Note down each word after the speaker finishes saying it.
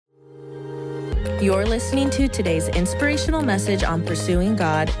You're listening to today's inspirational message on pursuing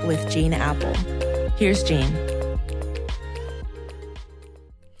God with Gene Apple. Here's Gene.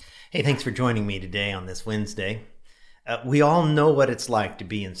 Hey, thanks for joining me today on this Wednesday. We all know what it's like to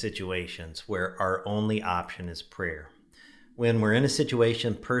be in situations where our only option is prayer. When we're in a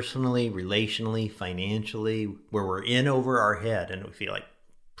situation personally, relationally, financially, where we're in over our head and we feel like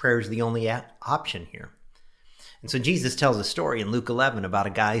prayer is the only option here. And so Jesus tells a story in Luke 11 about a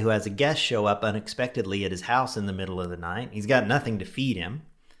guy who has a guest show up unexpectedly at his house in the middle of the night. He's got nothing to feed him.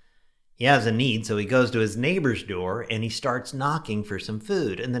 He has a need, so he goes to his neighbor's door and he starts knocking for some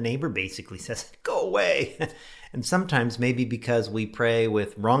food. And the neighbor basically says, "Go away." And sometimes maybe because we pray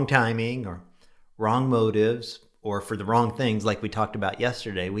with wrong timing or wrong motives or for the wrong things like we talked about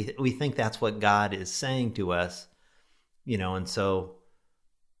yesterday, we think that's what God is saying to us, and so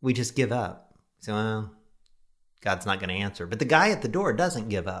we just give up. So, well, God's not going to answer. But the guy at the door doesn't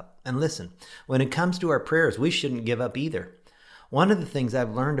give up. And listen, when it comes to our prayers, we shouldn't give up either. One of the things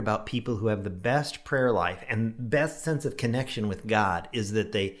I've learned about people who have the best prayer life and best sense of connection with God is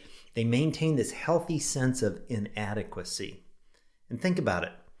that they maintain this healthy sense of inadequacy. And think about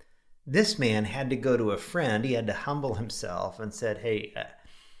it. This man had to go to a friend. He had to humble himself and said, "Hey,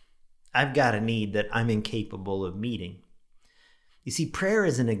 I've got a need that I'm incapable of meeting." You see, prayer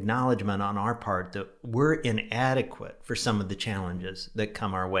is an acknowledgement on our part that we're inadequate for some of the challenges that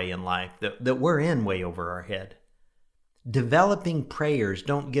come our way in life, that we're in way over our head. Developing prayers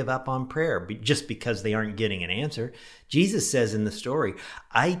don't give up on prayer just because they aren't getting an answer. Jesus says in the story,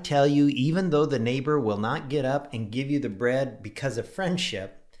 "I tell you, even though the neighbor will not get up and give you the bread because of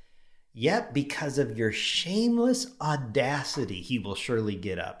friendship, yet because of your shameless audacity, he will surely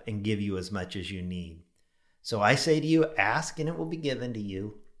get up and give you as much as you need. So I say to you, ask and it will be given to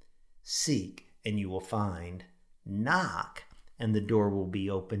you. Seek and you will find. Knock and the door will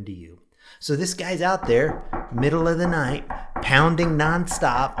be open to you." So this guy's out there, middle of the night, pounding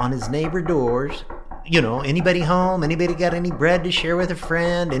nonstop on his neighbor doors. Anybody home? Anybody got any bread to share with a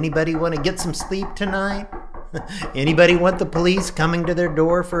friend? Anybody want to get some sleep tonight? Anybody want the police coming to their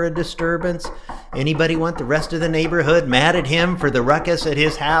door for a disturbance? Anybody want the rest of the neighborhood mad at him for the ruckus at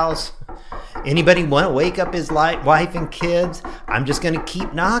his house? Anybody want to wake up his wife and kids? I'm just going to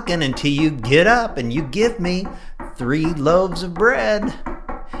keep knocking until you get up and you give me 3 loaves of bread.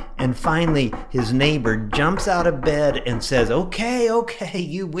 And finally, his neighbor jumps out of bed and says, okay,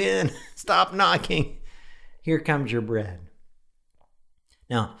 you win. Stop knocking. Here comes your bread.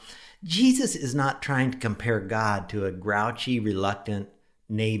 Now, Jesus is not trying to compare God to a grouchy, reluctant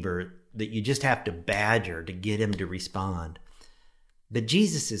neighbor that you just have to badger to get him to respond. But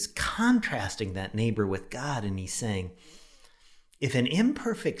Jesus is contrasting that neighbor with God, and he's saying, if an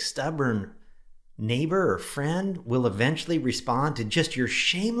imperfect, stubborn neighbor or friend will eventually respond to just your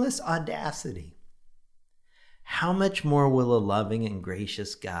shameless audacity, how much more will a loving and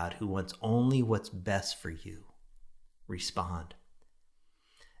gracious God who wants only what's best for you respond?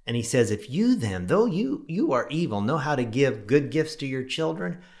 And he says, if you then, though you are evil, know how to give good gifts to your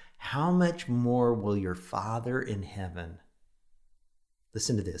children, how much more will your Father in heaven,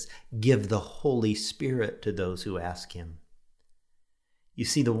 listen to this, give the Holy Spirit to those who ask him? You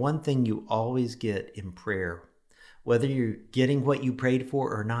see, the one thing you always get in prayer, whether you're getting what you prayed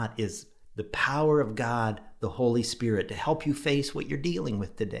for or not, is the power of God, the Holy Spirit, to help you face what you're dealing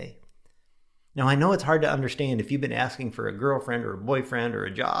with today. Now, I know it's hard to understand if you've been asking for a girlfriend or a boyfriend or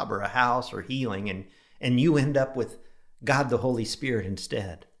a job or a house or healing, and you end up with God, the Holy Spirit,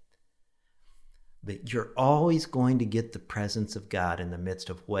 instead. But you're always going to get the presence of God in the midst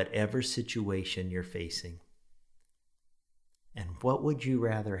of whatever situation you're facing. And what would you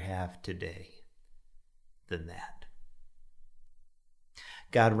rather have today than that?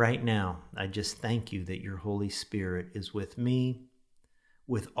 God, right now, I just thank you that your Holy Spirit is with me,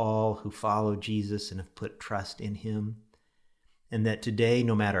 with all who follow Jesus and have put trust in him. And that today,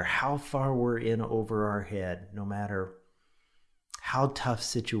 no matter how far we're in over our head, no matter how tough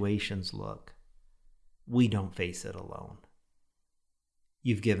situations look, we don't face it alone.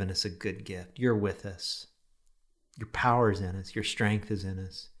 You've given us a good gift. You're with us. Your power is in us. Your strength is in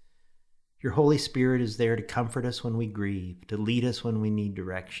us. Your Holy Spirit is there to comfort us when we grieve, to lead us when we need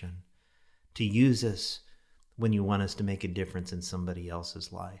direction, to use us when you want us to make a difference in somebody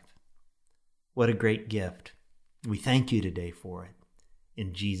else's life. What a great gift. We thank you today for it.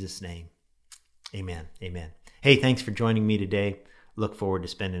 In Jesus' name, amen. Amen. Hey, thanks for joining me today. Look forward to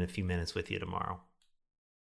spending a few minutes with you tomorrow.